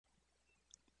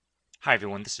Hi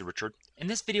everyone, this is Richard. In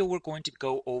this video we're going to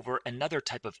go over another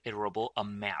type of iterable, a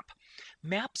map.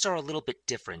 Maps are a little bit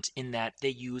different in that they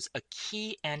use a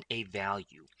key and a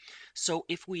value. So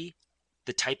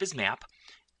the type is map,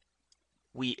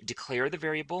 we declare the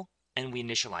variable and we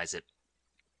initialize it.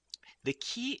 The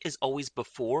key is always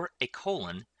before a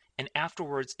colon and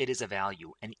afterwards it is a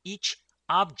value, and each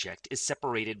object is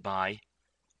separated by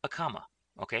a comma,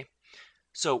 okay?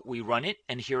 So we run it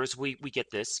and here's we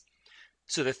get this.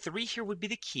 So the 3 here would be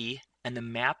the key, and the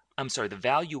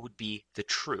value would be the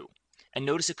true. And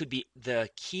notice the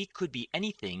key could be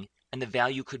anything, and the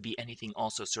value could be anything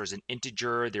also. So there's an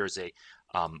integer, there's a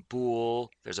bool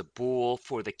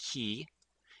for the key,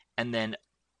 and then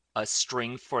a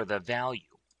string for the value.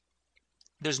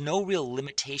 There's no real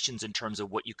limitations in terms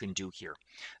of what you can do here.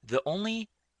 The only,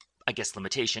 I guess,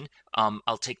 limitation,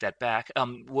 I'll take that back,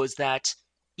 was that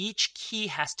each key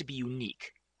has to be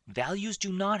unique. Values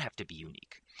do not have to be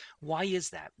unique. Why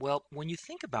is that? Well, when you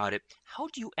think about it, how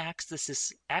do you access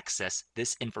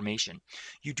this information?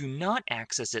 You do not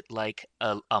access it like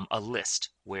a list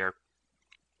where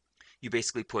you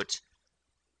basically put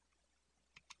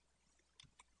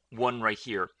 1 right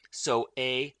here. So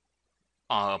a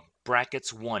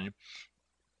brackets 1,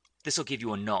 this will give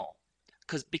you a null.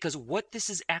 Because what this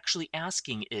is actually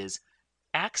asking is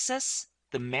access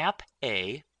the map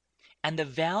A and the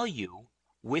value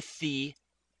with the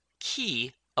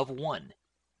key of 1.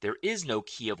 There is no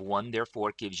key of 1, therefore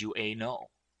it gives you a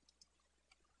null.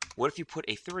 What if you put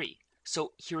a 3?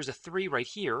 So here's a 3 right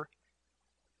here.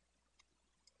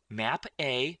 Map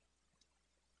A,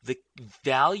 the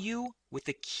value with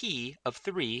the key of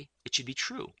 3, it should be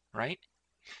true, right?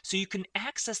 So you can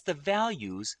access the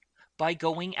values by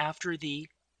going after the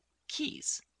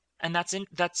keys. And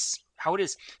that's how it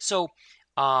is. So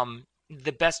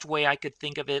the best way I could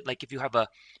think of it, like if you have a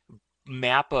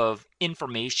map of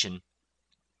information,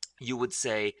 you would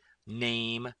say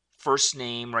name, first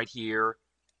name right here,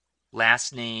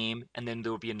 last name, and then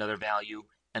there would be another value,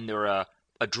 and there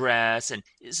address, and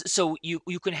so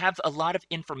you can have a lot of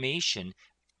information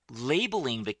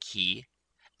labeling the key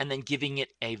and then giving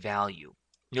it a value.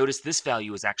 Notice this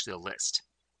value is actually a list.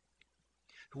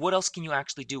 What else can you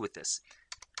actually do with this?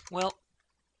 Well,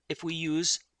 if we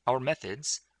use our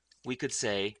methods, we could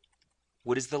say,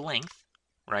 what is the length,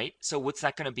 right? So what's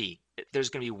that going to be? There's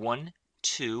going to be 1,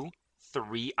 2,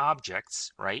 3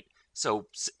 objects, right? So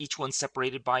each one's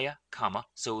separated by a comma,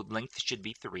 so length should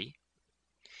be 3.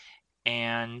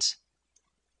 And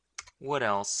what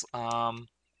else?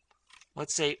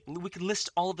 Let's say we can list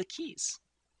all of the keys.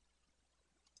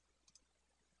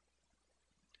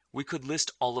 We could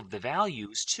list all of the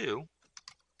values too.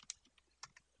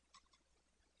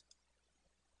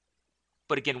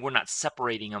 But again, we're not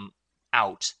separating them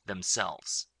out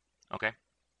themselves, okay?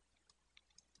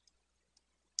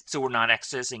 So we're not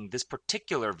accessing this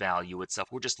particular value itself.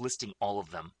 We're just listing all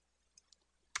of them.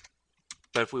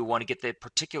 But if we want to get the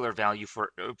particular value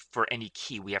for any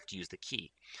key, we have to use the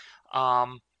key.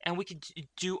 And we can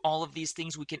do all of these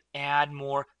things. We can add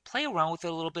more, play around with it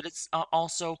a little bit. It's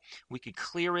also, we could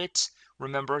clear it.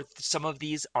 Remember, some of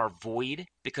these are void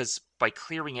because by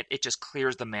clearing it, it just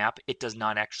clears the map. It does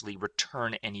not actually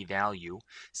return any value.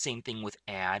 Same thing with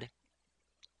add.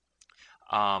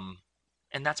 And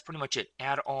that's pretty much it.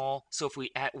 Add all. So if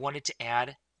we wanted to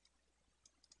add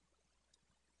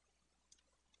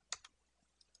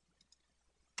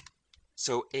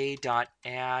so a dot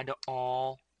add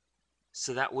all,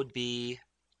 so that would be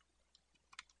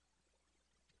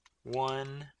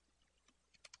 1,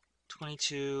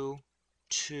 22,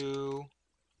 2,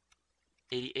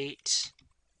 88.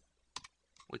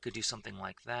 We could do something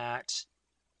like that.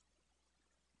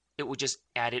 It would just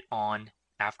add it on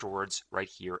afterwards right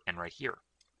here and right here.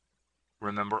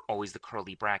 Remember, always the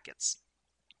curly brackets.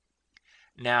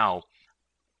 Now,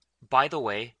 by the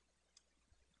way,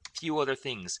 few other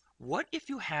things. What if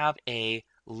you have a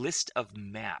list of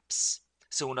maps?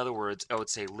 So in other words, I would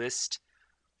say list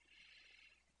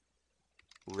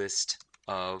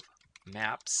of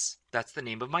maps. That's the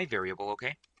name of my variable,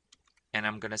 okay? And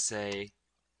I'm going to say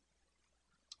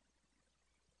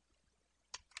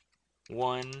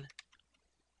 1,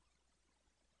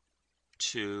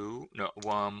 2, no,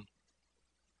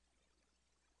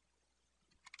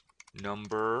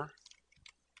 number,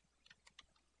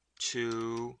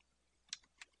 2,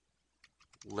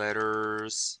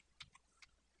 letters,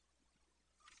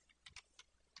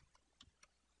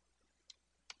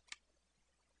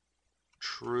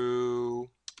 true,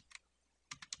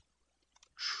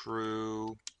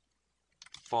 true,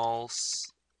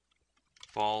 false,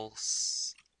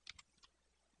 false,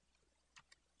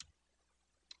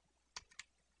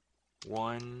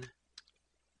 1,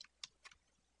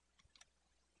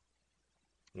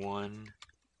 1,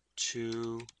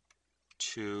 2,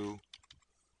 2.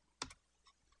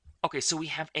 Okay, so we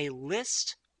have a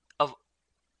list of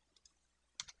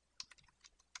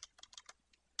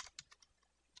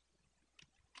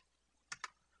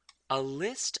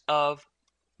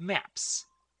maps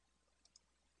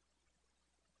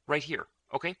right here.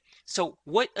 Okay, so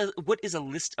what is a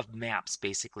list of maps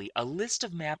basically? A list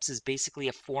of maps is basically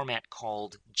a format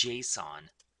called JSON.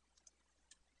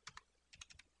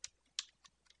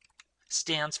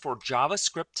 Stands for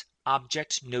JavaScript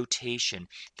Object Notation.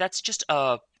 That's just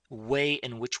a way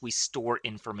in which we store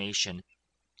information,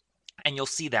 and you'll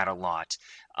see that a lot.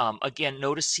 Again,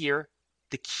 notice here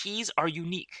the keys are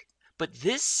unique, but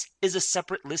this is a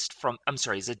separate list from, I'm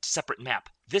sorry, is a separate map.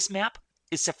 This map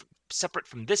is separate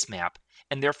from this map,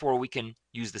 and therefore we can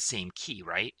use the same key,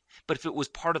 right? But if it was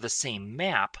part of the same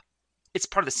map, it's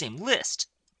part of the same list,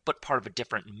 but part of a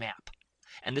different map.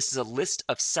 And this is a list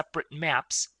of separate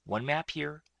maps, one map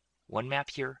here, one map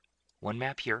here, one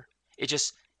map here. It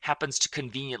just happens to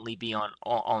conveniently be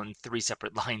on 3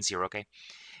 separate lines here, okay?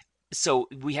 So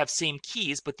we have same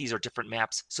keys, but these are different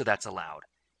maps, so that's allowed.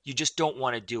 You just don't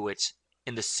want to do it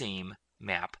in the same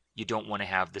map. You don't want to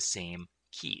have the same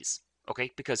keys,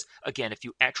 okay? Because again, if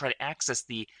you try to access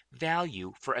the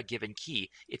value for a given key,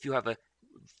 if you have a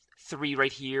 3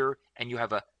 right here and you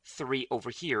have a 3 over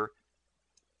here,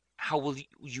 how will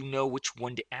you know which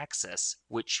one to access,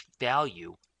 which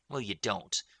value? Well, you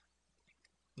don't.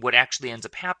 What actually ends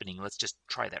up happening, let's just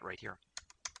try that right here.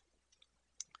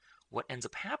 What ends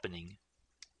up happening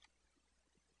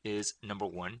is, number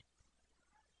one,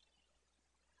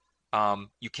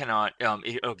 you cannot,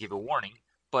 it'll give a warning,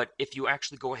 but if you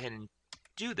actually go ahead and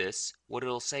do this, what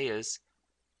it'll say is,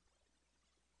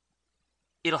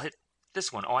 it'll hit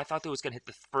this one. Oh, I thought it was going to hit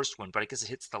the first one, but I guess it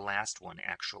hits the last one,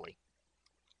 actually.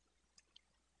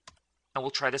 And we'll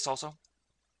try this also.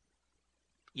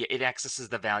 Yeah, it accesses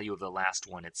the value of the last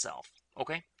one itself.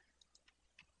 Okay?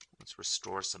 Let's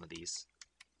restore some of these.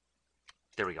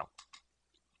 There we go.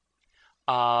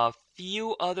 A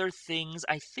few other things.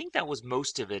 I think that was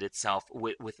most of it itself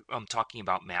with talking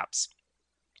about maps.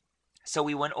 So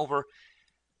we went over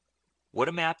what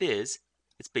a map is.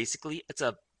 It's basically, it's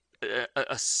a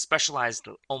specialized,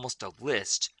 almost a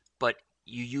list, but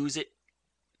you use it,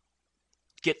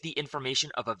 get the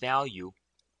information of a value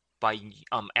by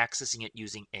accessing it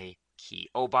using a key.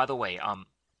 Oh, by the way,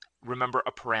 remember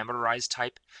a parameterized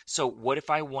type? So what if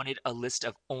I wanted a list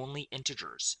of only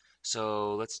integers?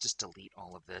 So let's just delete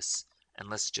all of this,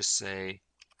 and let's just say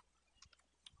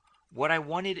what I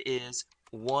wanted is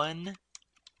 1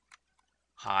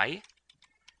 high,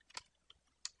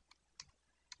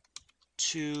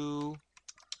 2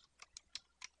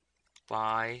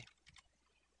 by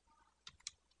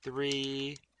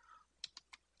 3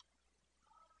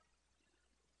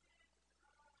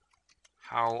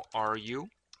 how are you?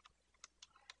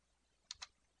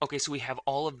 Okay, so we have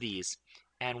all of these,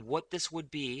 and what this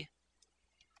would be,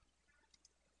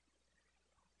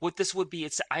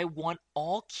 it's I want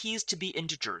all keys to be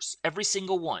integers, every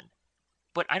single one.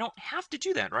 But I don't have to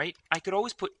do that, right? I could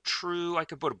always put true. I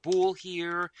could put a bool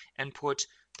here and put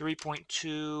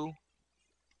 3.2,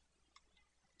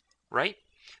 right?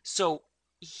 So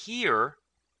here,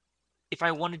 if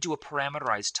I want to do a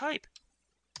parameterized type,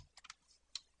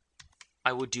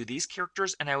 I would do these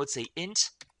characters and I would say int,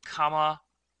 comma,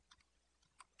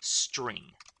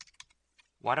 string.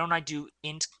 Why don't I do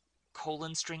int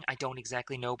colon string? I don't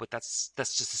exactly know, but that's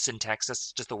just the syntax.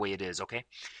 That's just the way it is, okay?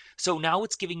 So now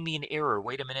it's giving me an error.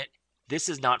 Wait a minute. This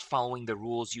is not following the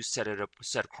rules you set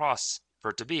across for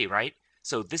it to be, right?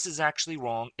 So this is actually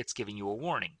wrong. It's giving you a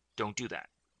warning. Don't do that.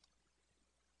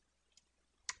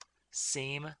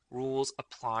 Same rules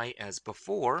apply as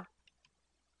before.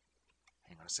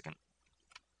 Hang on a second.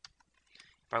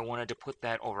 If I wanted to put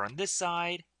that over on this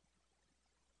side,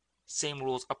 same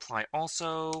rules apply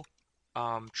also.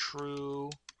 True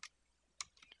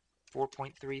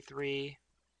 4.33.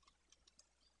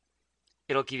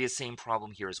 It'll give you the same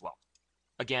problem here as well.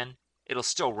 Again, it'll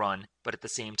still run, but at the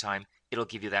same time, it'll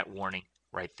give you that warning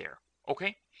right there.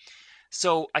 Okay?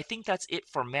 So I think that's it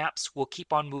for maps. We'll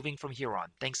keep on moving from here on.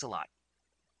 Thanks a lot.